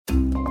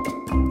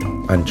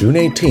On June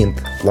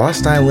 18th,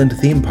 Lost Island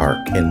Theme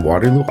Park in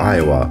Waterloo,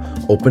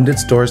 Iowa opened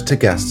its doors to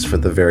guests for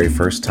the very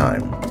first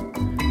time.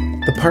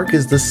 The park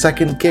is the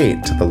second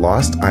gate to the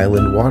Lost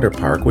Island Water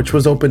Park, which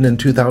was opened in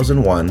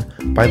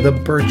 2001 by the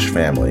Birch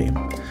family.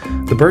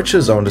 The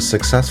Birches owned a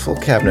successful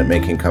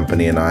cabinet-making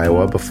company in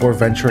Iowa before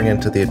venturing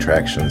into the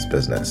attractions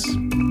business.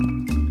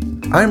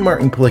 I'm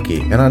Martin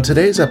Palicki, and on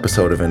today's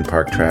episode of In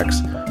Park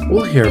Tracks,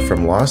 we'll hear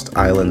from Lost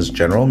Island's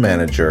general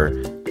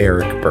manager,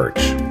 Eric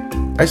Birch.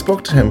 I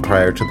spoke to him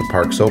prior to the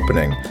park's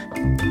opening.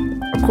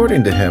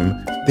 According to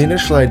him, the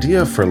initial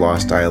idea for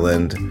Lost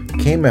Island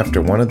came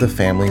after one of the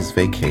family's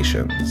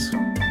vacations.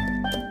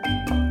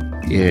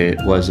 It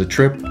was a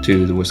trip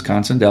to the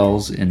Wisconsin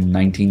Dells in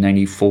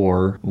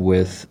 1994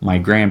 with my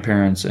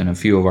grandparents and a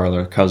few of our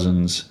other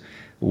cousins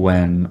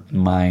when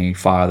my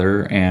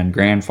father and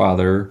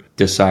grandfather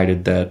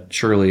decided that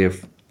surely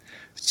if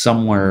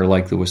somewhere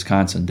like the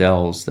Wisconsin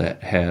Dells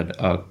that had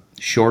a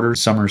shorter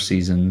summer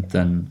season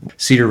than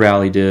Cedar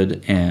Valley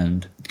did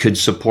and could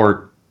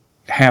support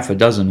half a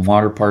dozen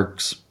water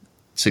parks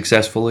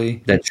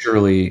successfully, that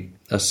surely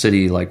a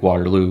city like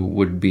Waterloo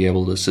would be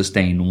able to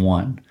sustain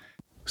one.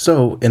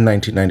 So, in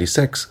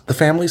 1996, the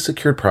family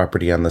secured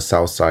property on the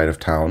south side of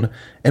town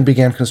and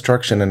began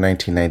construction in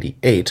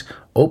 1998,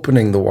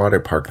 opening the water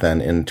park then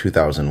in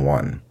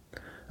 2001.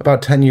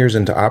 About 10 years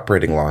into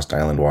operating Lost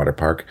Island Water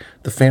Park,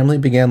 the family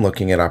began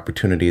looking at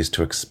opportunities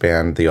to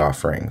expand the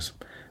offerings.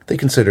 They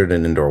considered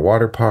an indoor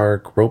water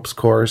park, ropes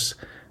course,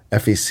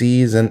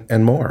 FECs,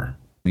 and more.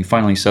 We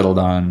finally settled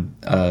on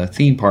a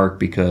theme park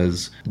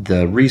because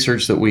the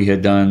research that we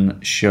had done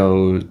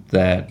showed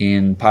that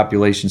in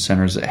population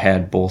centers that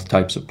had both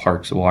types of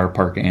parks, a water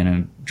park and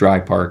a dry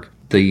park,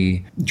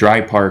 the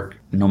dry park,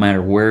 no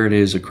matter where it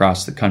is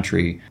across the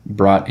country,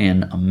 brought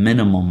in a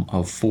minimum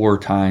of 4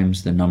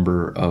 times the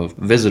number of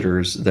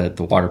visitors that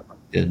the water park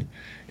did.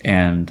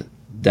 And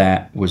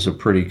that was a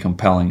pretty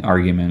compelling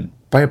argument.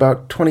 By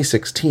about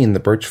 2016, the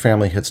Birch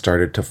family had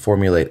started to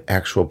formulate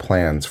actual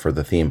plans for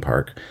the theme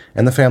park,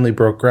 and the family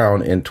broke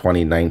ground in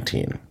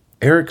 2019.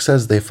 Eric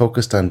says they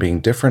focused on being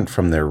different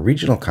from their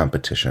regional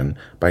competition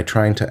by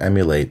trying to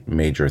emulate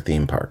major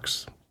theme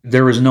parks.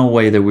 There was no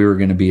way that we were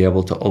going to be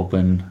able to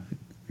open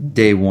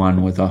day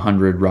one with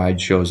 100 ride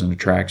shows and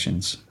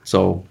attractions.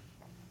 So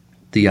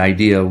the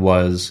idea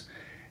was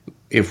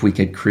if we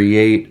could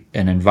create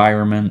an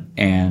environment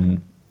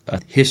and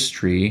a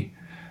history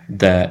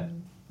that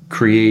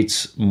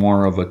creates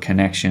more of a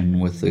connection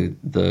with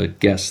the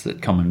guests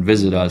that come and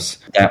visit us,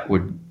 that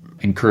would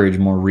encourage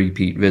more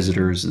repeat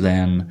visitors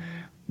than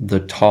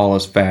the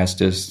tallest,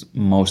 fastest,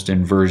 most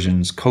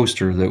inversions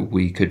coaster that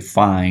we could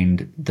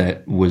find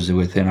that was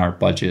within our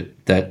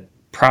budget that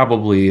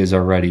probably is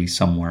already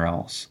somewhere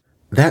else.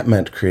 That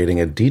meant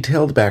creating a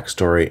detailed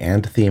backstory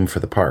and theme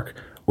for the park,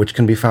 which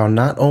can be found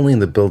not only in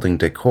the building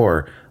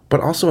decor,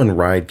 but also in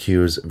ride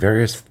queues,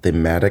 various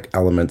thematic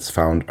elements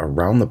found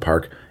around the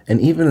park, and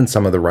even in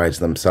some of the rides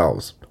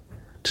themselves.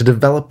 To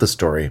develop the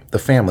story, the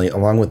family,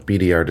 along with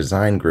BDR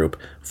Design Group,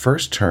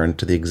 first turned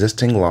to the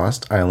existing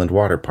Lost Island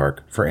Water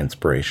Park for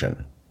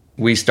inspiration.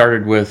 We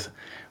started with,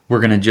 we're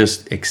going to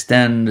just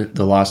extend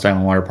the Lost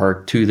Island Water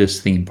Park to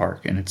this theme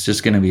park, and it's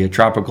just going to be a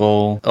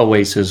tropical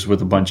oasis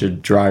with a bunch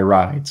of dry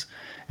rides.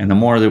 And the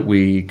more that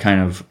we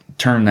kind of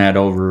turned that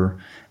over,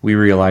 we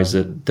realized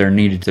that there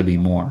needed to be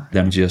more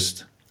than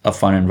just a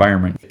fun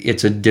environment.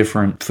 It's a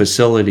different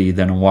facility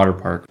than a water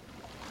park.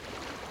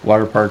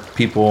 Water park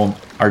people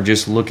are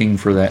just looking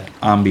for that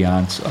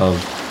ambiance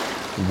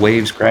of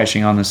waves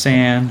crashing on the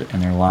sand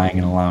and they're lying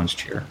in a lounge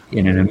chair.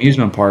 In an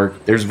amusement park,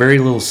 there's very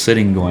little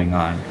sitting going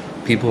on.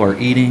 People are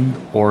eating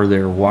or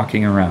they're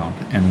walking around,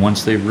 and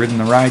once they've ridden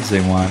the rides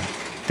they want,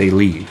 they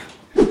leave.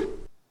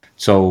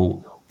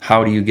 So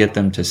how do you get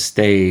them to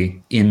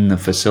stay in the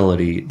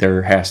facility?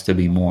 There has to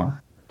be more.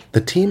 The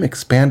team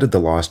expanded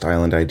the Lost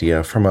Island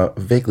idea from a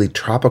vaguely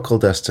tropical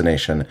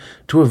destination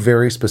to a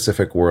very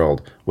specific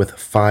world with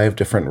 5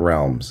 different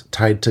realms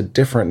tied to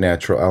different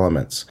natural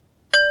elements.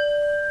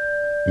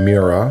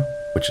 Mura,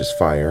 which is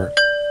fire,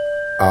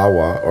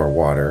 Awa, or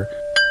water,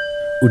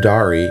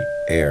 Udari,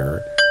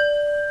 air,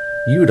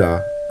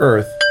 Yuda,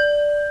 earth,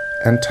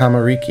 and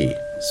Tamariki,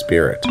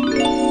 spirit.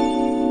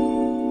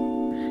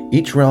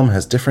 Each realm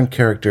has different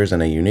characters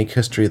and a unique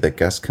history that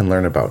guests can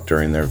learn about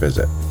during their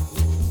visit.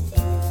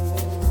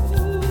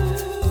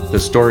 The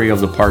story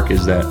of the park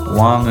is that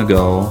long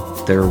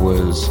ago there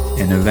was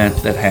an event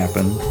that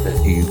happened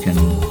that you can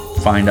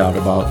find out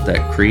about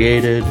that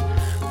created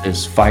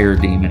this fire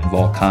demon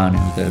Volcano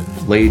that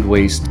laid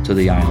waste to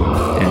the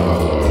island.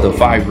 And the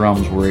 5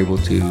 realms were able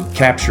to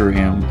capture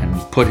him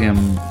and put him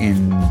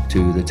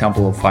into the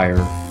Temple of Fire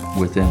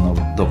within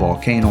the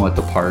volcano at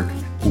the park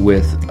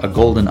with a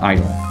golden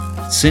idol.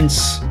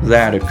 Since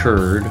that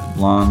occurred,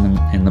 long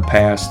in the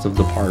past of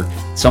the park,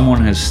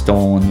 someone has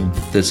stolen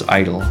this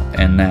idol,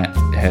 and that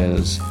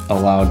has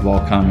allowed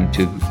Volcano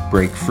to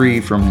break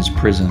free from his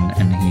prison,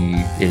 and he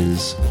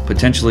is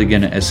potentially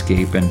going to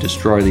escape and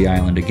destroy the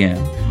island again.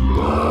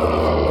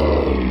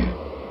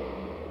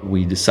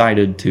 We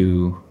decided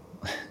to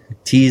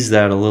teased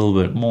that a little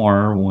bit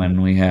more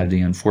when we had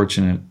the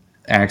unfortunate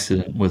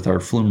accident with our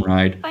flume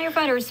ride.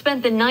 Firefighters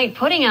spent the night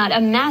putting out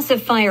a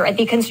massive fire at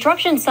the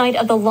construction site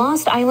of the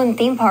Lost Island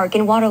theme park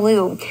in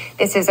Waterloo.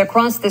 This is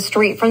across the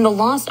street from the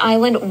Lost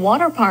Island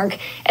Water Park,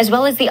 as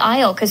well as the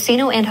Isle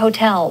Casino and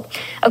Hotel.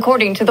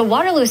 According to the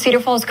Waterloo Cedar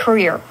Falls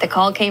Courier, the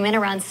call came in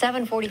around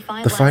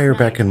 7:45. The fire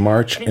back in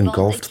March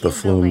engulfed the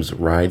Flume's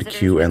ride,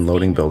 queue, and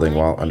loading building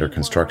while under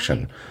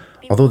construction.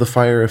 Although the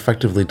fire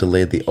effectively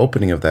delayed the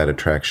opening of that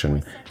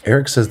attraction,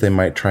 Eric says they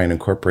might try and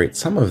incorporate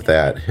some of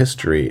that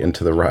history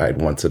into the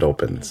ride once it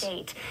opens.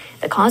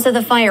 The cause of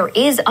the fire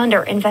is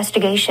under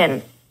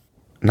investigation.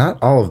 Not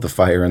all of the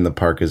fire in the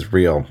park is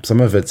real.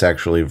 Some of it's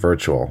actually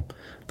virtual.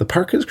 The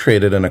park has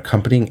created an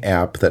accompanying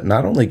app that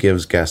not only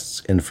gives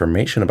guests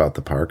information about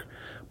the park,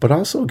 but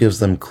also gives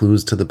them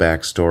clues to the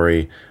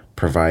backstory,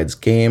 provides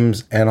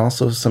games, and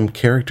also some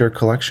character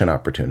collection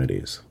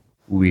opportunities.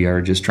 We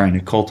are just trying to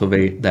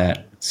cultivate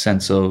that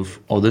sense of,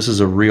 oh, this is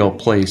a real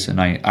place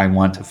and I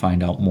want to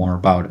find out more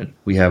about it.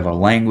 We have a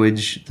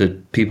language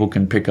that people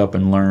can pick up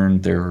and learn.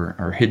 There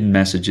are hidden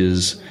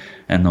messages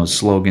and those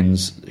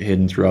slogans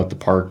hidden throughout the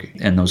park,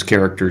 and those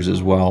characters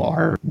as well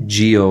are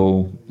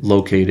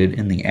geo-located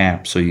in the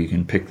app, so you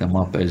can pick them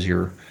up as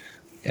you're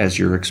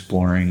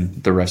exploring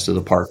the rest of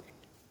the park.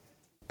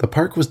 The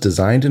park was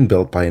designed and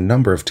built by a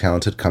number of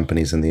talented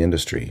companies in the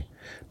industry.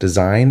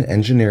 Design,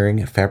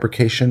 engineering,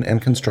 fabrication,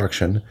 and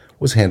construction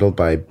was handled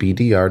by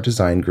BDR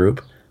Design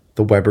Group,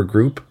 the Weber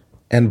Group,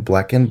 and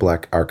Black &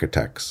 Black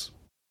Architects.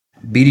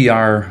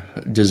 BDR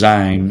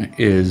Design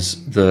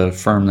is the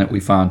firm that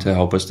we found to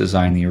help us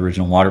design the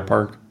original water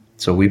park.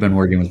 So we've been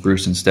working with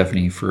Bruce and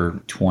Stephanie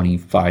for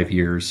 25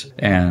 years,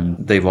 and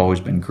they've always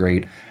been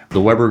great.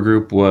 The Weber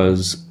Group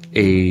was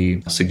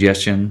a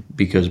suggestion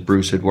because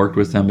Bruce had worked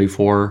with them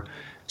before.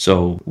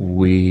 So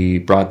we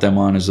brought them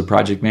on as the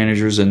project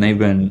managers, and they've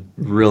been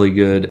really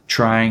good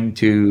trying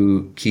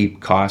to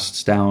keep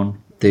costs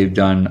down. They've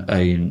done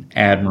an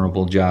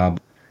admirable job.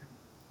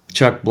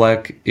 Chuck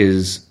Bleck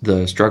is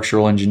the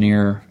structural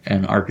engineer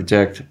and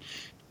architect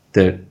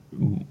that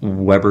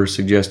Weber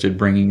suggested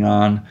bringing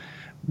on.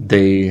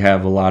 They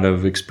have a lot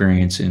of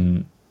experience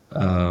in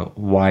a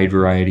wide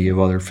variety of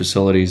other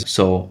facilities,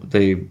 so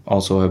they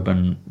also have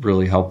been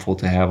really helpful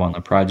to have on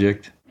the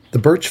project. The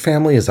Birch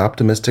family is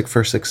optimistic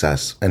for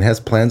success and has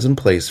plans in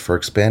place for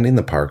expanding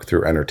the park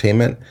through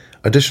entertainment,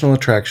 additional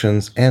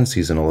attractions, and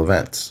seasonal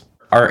events.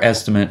 Our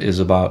estimate is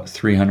about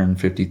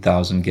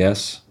 350,000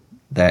 guests.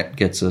 That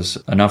gets us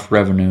enough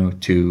revenue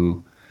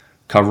to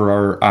cover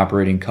our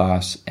operating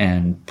costs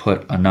and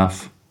put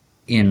enough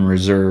in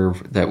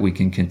reserve that we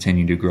can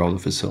continue to grow the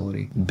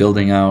facility.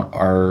 Building out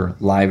our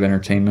live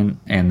entertainment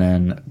and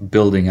then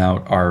building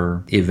out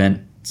our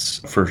event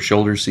for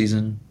shoulder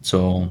season.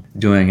 So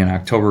doing an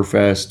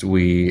Oktoberfest,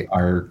 we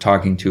are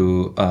talking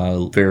to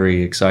a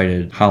very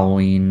excited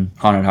Halloween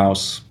haunted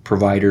house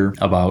provider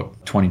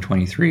about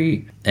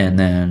 2023, and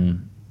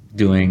then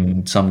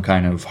doing some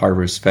kind of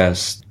Harvest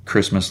Fest,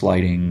 Christmas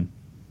lighting,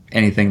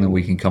 anything that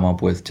we can come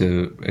up with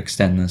to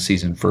extend the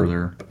season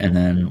further. And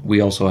then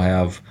we also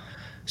have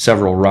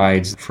several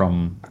rides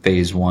from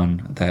phase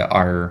 1 that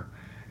are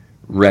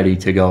ready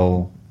to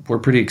go. We're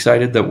pretty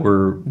excited that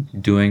we're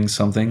doing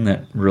something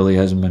that really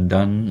hasn't been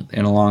done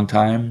in a long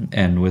time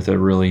and with a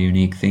really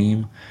unique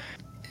theme.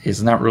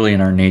 It's not really in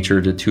our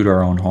nature to toot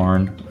our own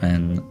horn,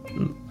 and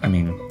I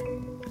mean,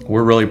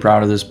 we're really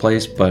proud of this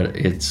place, but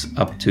it's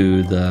up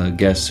to the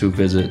guests who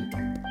visit.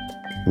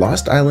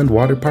 Lost Island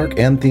Water Park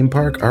and Theme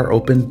Park are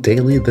open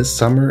daily this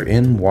summer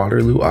in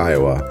Waterloo,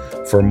 Iowa.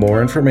 For more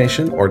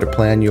information or to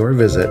plan your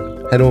visit,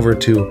 head over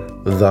to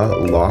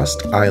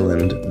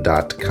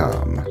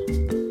thelostisland.com.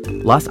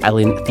 Lost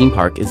Island Theme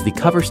Park is the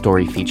cover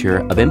story feature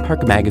of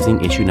InPark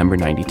Magazine issue number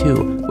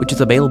 92, which is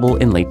available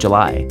in late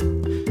July.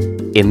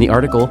 In the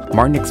article,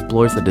 Martin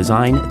explores the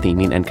design,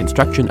 theming, and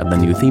construction of the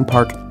new theme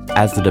park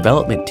as the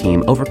development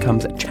team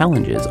overcomes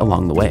challenges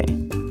along the way.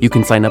 You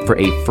can sign up for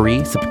a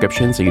free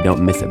subscription so you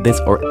don't miss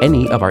this or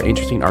any of our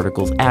interesting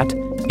articles at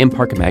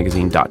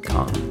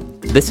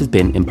InParkMagazine.com. This has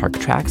been InPark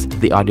Tracks,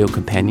 the audio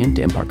companion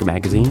to InPark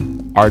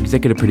Magazine. Our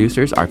executive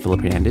producers are Philip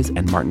Hernandez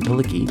and Martin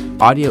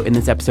Pilicki. Audio in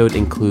this episode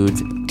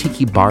includes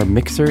Tiki Bar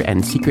Mixer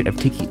and Secret of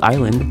Tiki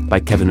Island by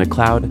Kevin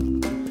MacLeod.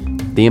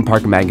 The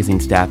InPark Magazine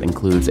staff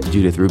includes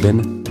Judith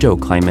Rubin, Joe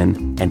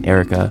Kleiman, and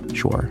Erica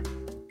Schor.